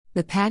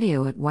The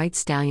patio at White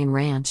Stallion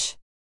Ranch.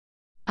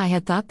 I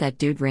had thought that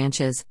dude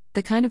ranches,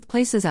 the kind of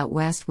places out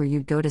west where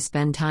you'd go to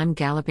spend time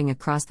galloping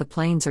across the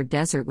plains or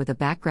desert with a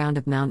background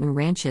of mountain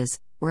ranches,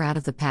 were out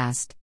of the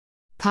past.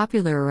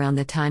 Popular around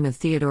the time of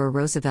Theodore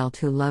Roosevelt,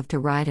 who loved to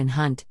ride and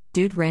hunt,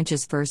 dude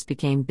ranches first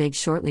became big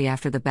shortly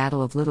after the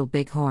Battle of Little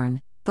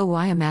Bighorn, though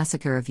why a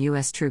massacre of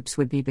U.S. troops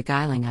would be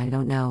beguiling I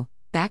don't know.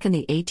 Back in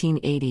the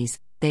 1880s,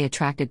 they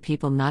attracted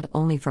people not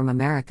only from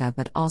America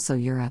but also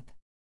Europe.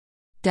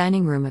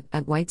 Dining room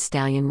at White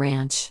Stallion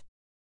Ranch.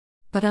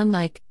 But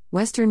unlike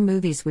Western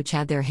movies, which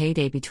had their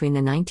heyday between the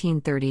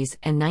 1930s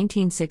and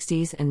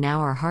 1960s and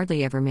now are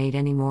hardly ever made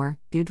anymore,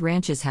 dude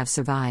ranches have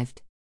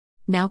survived.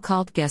 Now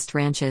called guest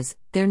ranches,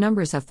 their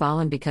numbers have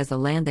fallen because the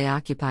land they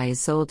occupy is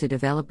sold to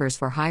developers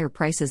for higher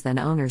prices than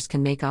owners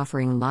can make,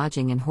 offering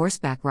lodging and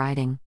horseback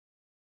riding.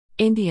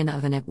 Indian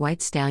oven at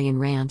White Stallion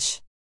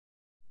Ranch.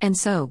 And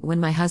so, when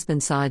my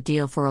husband saw a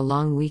deal for a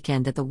long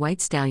weekend at the White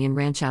Stallion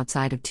Ranch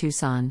outside of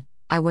Tucson,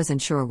 I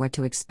wasn't sure what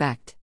to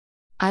expect.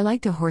 I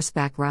like to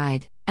horseback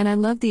ride, and I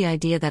loved the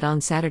idea that on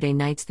Saturday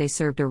nights they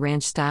served a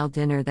ranch-style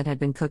dinner that had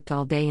been cooked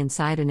all day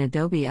inside an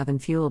adobe oven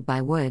fueled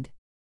by wood.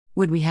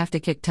 Would we have to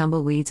kick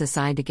tumbleweeds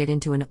aside to get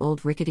into an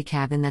old rickety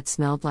cabin that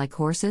smelled like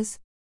horses?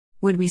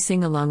 Would we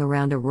sing along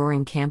around a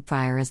roaring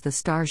campfire as the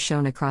stars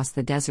shone across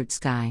the desert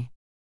sky?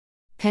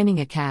 Penning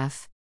a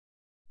calf?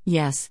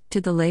 Yes, to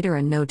the later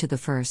and no to the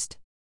first.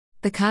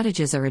 The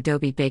cottages are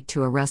adobe baked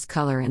to a rust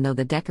color, and though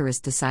the decor is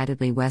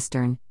decidedly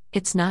Western,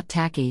 it's not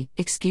tacky,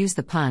 excuse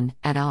the pun,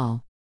 at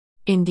all.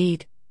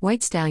 Indeed,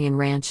 White Stallion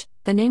Ranch,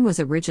 the name was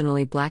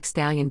originally Black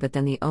Stallion, but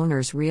then the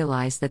owners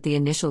realized that the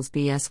initials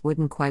BS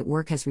wouldn't quite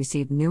work, has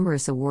received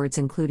numerous awards,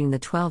 including the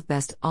 12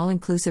 Best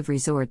All-Inclusive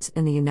Resorts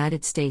in the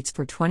United States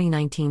for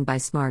 2019 by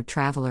Smart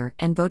Traveler,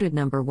 and voted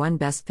number 1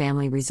 Best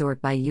Family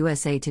Resort by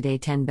USA Today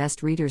 10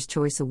 Best Reader's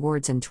Choice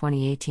Awards in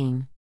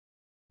 2018.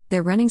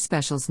 They're running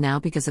specials now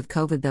because of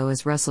COVID though,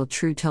 as Russell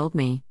True told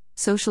me,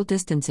 social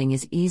distancing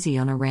is easy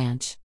on a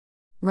ranch.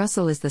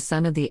 Russell is the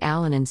son of the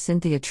Alan and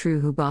Cynthia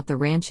True who bought the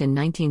ranch in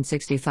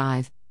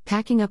 1965,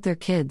 packing up their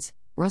kids.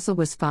 Russell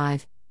was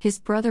 5, his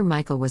brother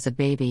Michael was a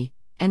baby,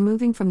 and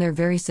moving from their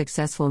very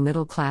successful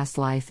middle-class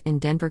life in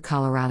Denver,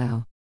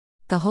 Colorado.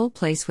 The whole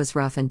place was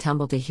rough and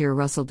tumble, to hear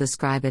Russell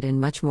describe it,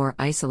 and much more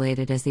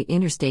isolated, as the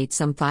interstate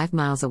some 5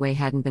 miles away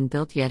hadn't been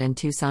built yet, and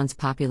Tucson's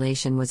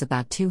population was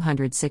about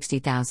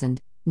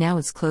 260,000, now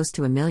it's close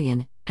to 1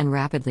 million, and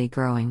rapidly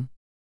growing.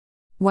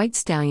 White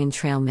Stallion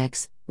Trail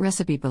Mix,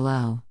 recipe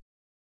below.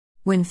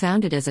 When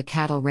founded as a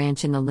cattle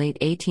ranch in the late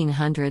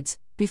 1800s,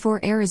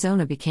 before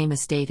Arizona became a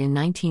state in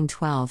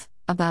 1912,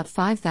 about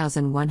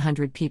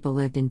 5,100 people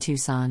lived in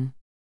Tucson.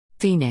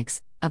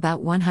 Phoenix,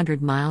 about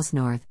 100 miles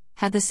north,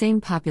 had the same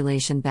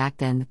population back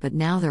then, but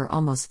now they're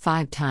almost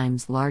 5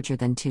 times larger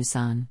than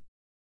Tucson.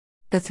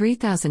 The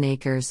 3,000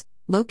 acres,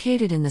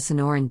 located in the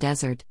Sonoran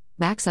Desert,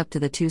 backs up to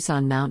the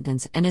Tucson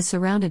Mountains and is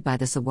surrounded by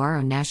the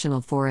Saguaro National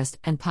Forest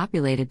and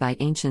populated by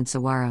ancient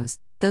saguaros,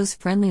 those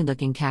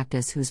friendly-looking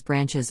cactus whose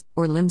branches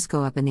or limbs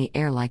go up in the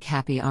air like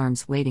happy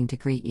arms waiting to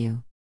greet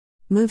you.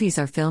 Movies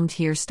are filmed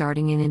here,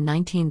 starting in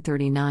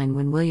 1939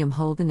 when William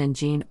Holden and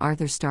Jean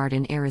Arthur starred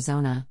in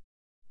Arizona.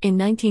 In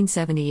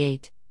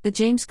 1978, the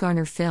James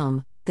Garner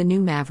film, The New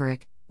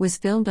Maverick, was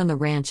filmed on the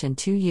ranch, and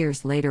 2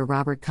 years later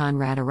Robert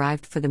Conrad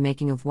arrived for the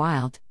making of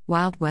Wild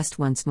West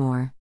once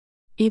more.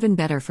 Even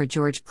better for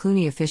George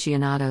Clooney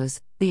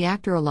aficionados, the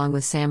actor along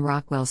with Sam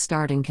Rockwell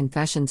starred in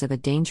Confessions of a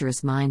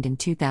Dangerous Mind in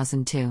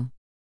 2002.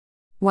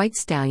 White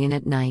Stallion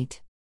at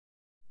night.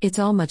 It's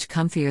all much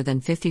comfier than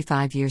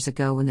 55 years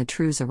ago when the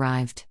Trues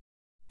arrived.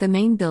 The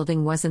main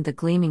building wasn't the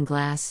gleaming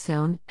glass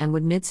stone and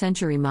wood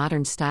mid-century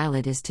modern style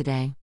it is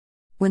today.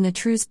 When the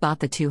Trues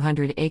bought the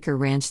 200-acre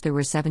ranch, there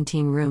were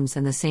 17 rooms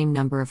and the same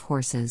number of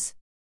horses.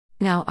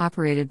 Now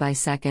operated by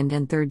second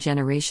and third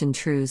generation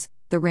Trues,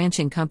 the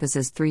ranch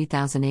encompasses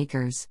 3,000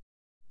 acres.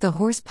 The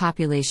horse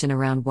population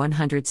around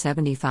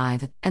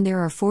 175, and there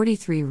are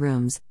 43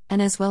 rooms,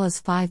 and as well as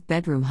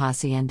 5-bedroom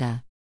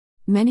hacienda.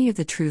 Many of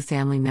the True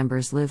family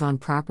members live on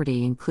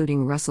property,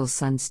 including Russell's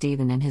son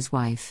Stephen and his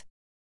wife.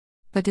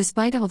 But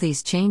despite all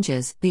these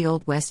changes, the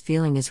Old West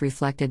feeling is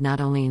reflected not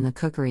only in the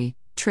cookery,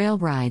 trail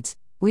rides,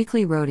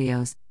 weekly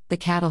rodeos, the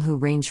cattle who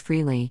range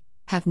freely,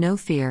 have no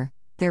fear,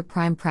 their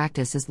prime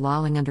practice is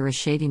lolling under a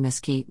shady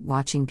mesquite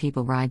watching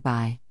people ride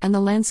by, and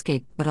the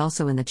landscape, but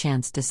also in the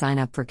chance to sign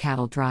up for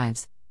cattle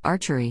drives,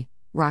 archery,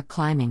 rock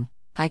climbing,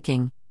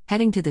 hiking,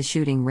 heading to the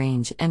shooting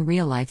range, and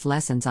real-life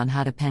lessons on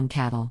how to pen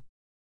cattle.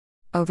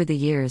 Over the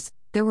years,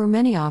 there were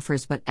many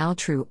offers, but Al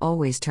True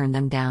always turned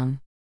them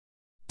down.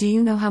 Do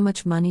you know how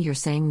much money you're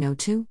saying no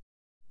to?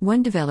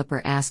 One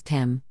developer asked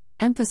him,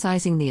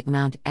 emphasizing the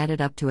amount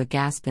added up to a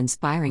gasp,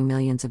 inspiring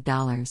millions of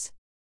dollars.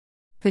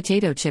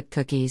 Potato chip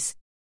cookies.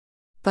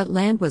 But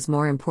land was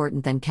more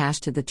important than cash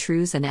to the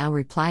Trues, and Al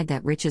replied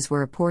that riches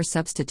were a poor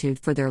substitute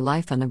for their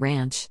life on the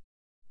ranch.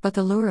 But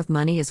the lure of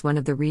money is one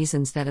of the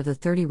reasons that of the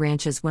 30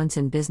 ranches once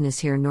in business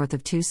here north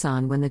of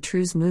Tucson when the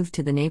Trues moved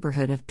to the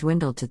neighborhood have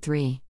dwindled to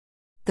 3.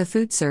 The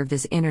food served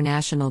is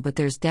international, but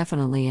there's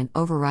definitely an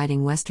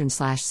overriding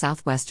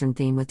Western/Southwestern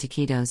theme with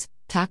taquitos,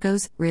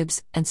 tacos,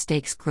 ribs, and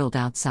steaks grilled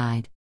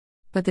outside.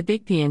 But the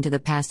big P into the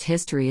past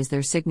history is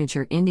their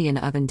signature Indian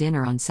oven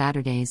dinner on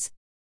Saturdays.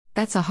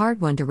 That's a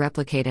hard one to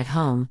replicate at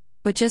home,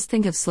 but just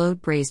think of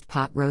slowed braised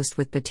pot roast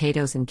with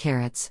potatoes and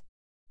carrots.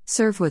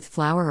 Serve with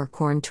flour or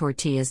corn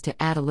tortillas to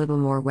add a little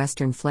more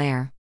Western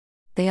flair.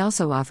 They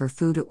also offer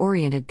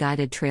food-oriented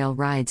guided trail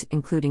rides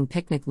including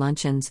picnic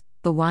luncheons,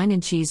 the wine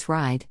and cheese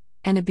ride,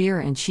 and a beer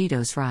and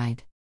Cheetos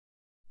ride.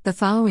 The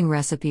following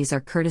recipes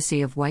are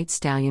courtesy of White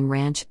Stallion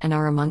Ranch and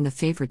are among the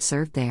favorites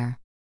served there.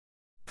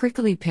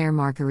 Prickly pear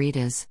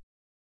margaritas.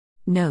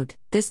 Note,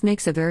 this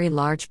makes a very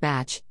large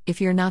batch. If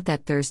you're not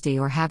that thirsty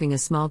or having a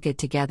small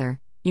get-together,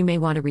 you may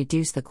want to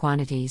reduce the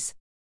quantities.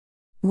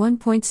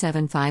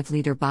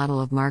 1.75-liter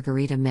bottle of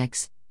margarita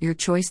mix, your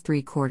choice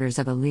 3/4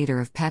 of a liter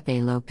of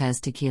Pepe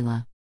Lopez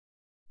tequila.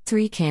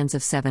 3 cans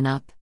of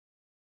 7-Up.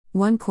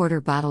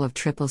 1/4 bottle of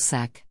triple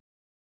sec.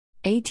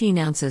 18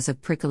 ounces of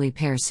prickly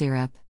pear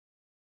syrup.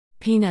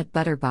 Peanut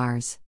butter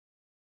bars.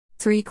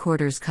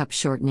 3/4 cup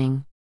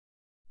shortening.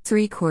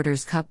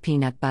 3/4 cup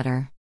peanut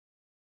butter.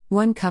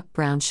 1 cup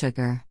brown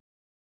sugar.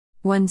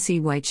 1 C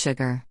white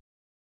sugar.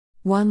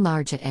 1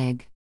 large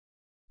egg.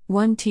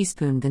 1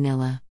 teaspoon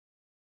vanilla.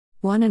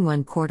 1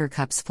 1/4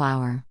 cups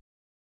flour.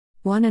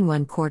 1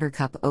 1/4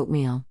 cup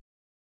oatmeal.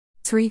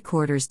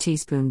 3/4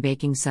 teaspoon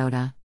baking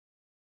soda.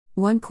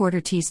 1/4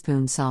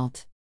 teaspoon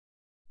salt.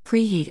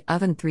 Preheat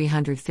oven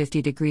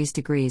 350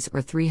 degrees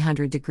or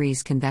 300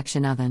 degrees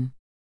convection oven.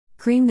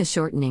 Cream the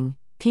shortening,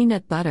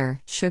 peanut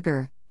butter,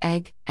 sugar,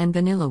 egg, and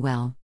vanilla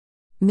well.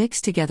 Mix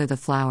together the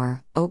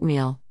flour,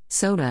 oatmeal,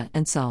 soda,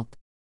 and salt.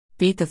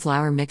 Beat the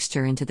flour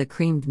mixture into the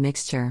creamed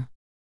mixture.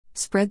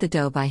 Spread the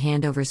dough by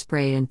hand over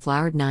sprayed and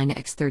floured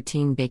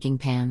 9x13 baking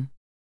pan.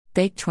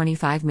 Bake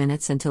 25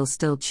 minutes until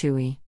still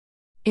chewy.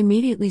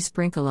 Immediately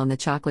sprinkle on the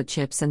chocolate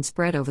chips and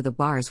spread over the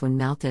bars when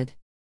melted.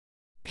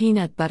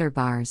 Peanut butter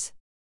bars.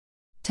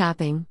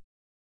 Topping: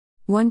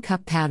 1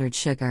 cup powdered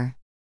sugar.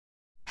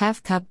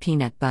 ½ cup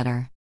peanut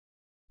butter.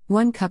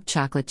 1 cup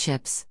chocolate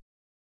chips.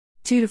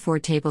 2 to 4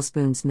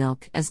 tablespoons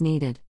milk as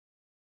needed.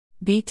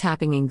 Beat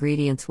topping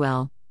ingredients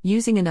well,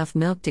 using enough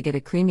milk to get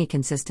a creamy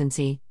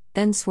consistency,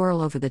 then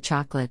swirl over the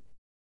chocolate.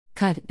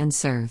 Cut and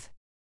serve.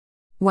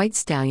 White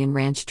Stallion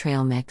Ranch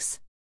Trail Mix.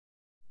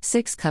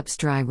 6 cups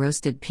dry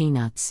roasted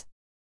peanuts.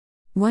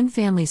 1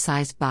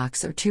 family-sized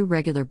box or 2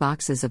 regular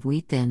boxes of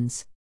wheat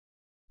thins.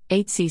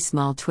 8 C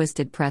small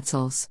twisted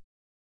pretzels.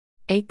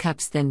 8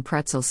 cups thin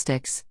pretzel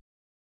sticks.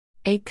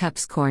 8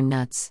 cups corn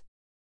nuts.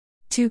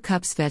 2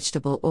 cups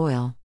vegetable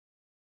oil.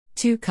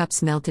 2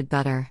 cups melted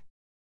butter.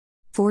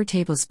 4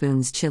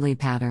 tablespoons chili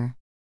powder.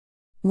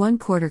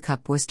 1/4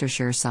 cup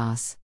Worcestershire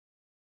sauce.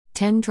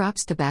 10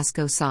 drops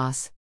Tabasco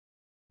sauce.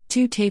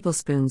 2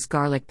 tablespoons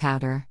garlic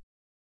powder.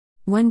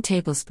 1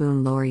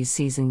 tablespoon Lawry's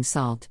seasoning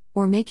salt,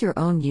 or make your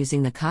own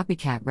using the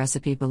copycat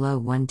recipe below.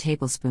 1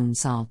 tablespoon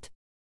salt.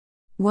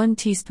 1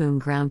 teaspoon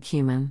ground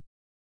cumin.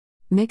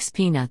 Mix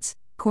peanuts,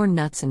 corn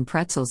nuts and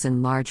pretzels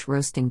in large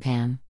roasting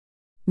pan.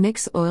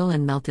 Mix oil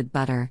and melted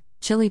butter,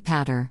 chili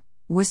powder,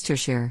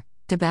 Worcestershire,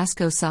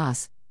 Tabasco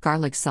sauce,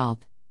 garlic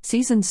salt,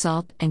 seasoned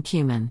salt and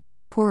cumin.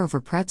 Pour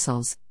over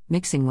pretzels,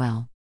 mixing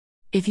well.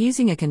 If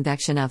using a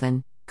convection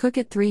oven, cook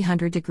at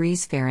 300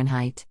 degrees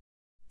Fahrenheit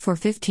for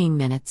 15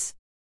 minutes.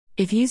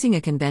 If using a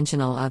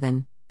conventional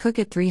oven, cook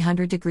at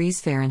 300 degrees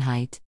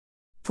Fahrenheit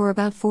for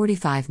about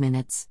 45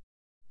 minutes.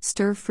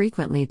 Stir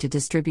frequently to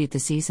distribute the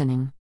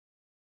seasoning.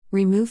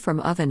 Remove from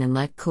oven and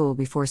let cool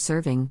before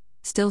serving,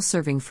 still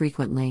serving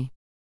frequently.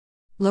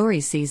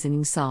 Lawry's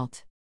seasoning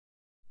salt.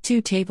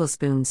 2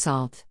 tablespoons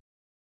salt.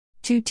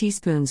 2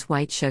 teaspoons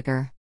white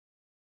sugar.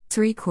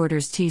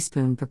 3/4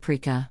 teaspoon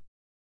paprika.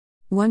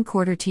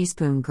 1/4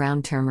 teaspoon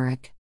ground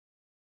turmeric.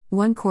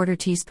 1/4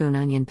 teaspoon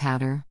onion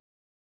powder.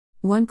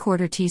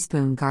 1/4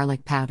 teaspoon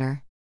garlic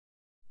powder.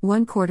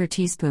 1/4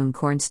 teaspoon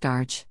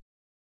cornstarch.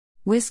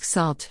 Whisk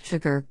salt,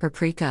 sugar,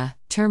 paprika,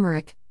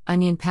 turmeric,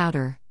 onion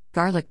powder,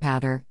 garlic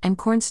powder, and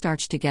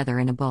cornstarch together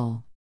in a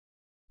bowl.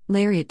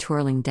 Lariat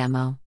twirling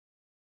demo.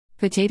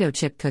 Potato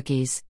chip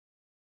cookies.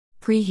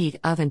 Preheat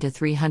oven to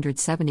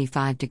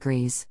 375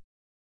 degrees.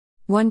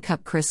 1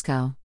 cup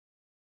Crisco.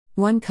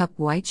 1 cup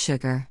white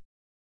sugar.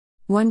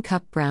 1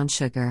 cup brown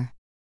sugar.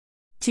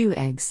 2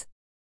 eggs.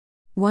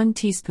 1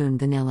 teaspoon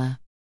vanilla.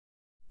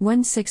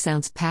 1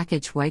 6-ounce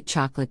package white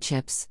chocolate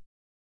chips.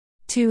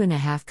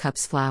 2½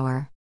 cups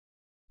flour.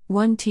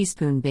 1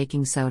 teaspoon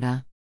baking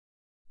soda.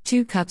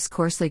 2 cups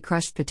coarsely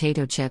crushed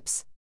potato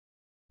chips.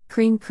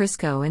 Cream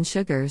Crisco and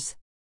sugars.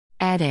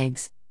 Add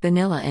eggs,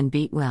 vanilla and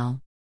beat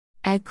well.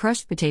 Add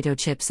crushed potato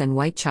chips and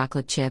white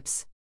chocolate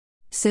chips.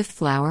 Sift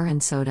flour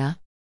and soda.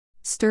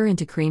 Stir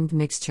into creamed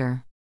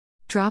mixture.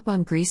 Drop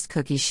on greased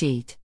cookie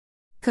sheet.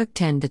 Cook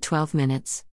 10 to 12 minutes.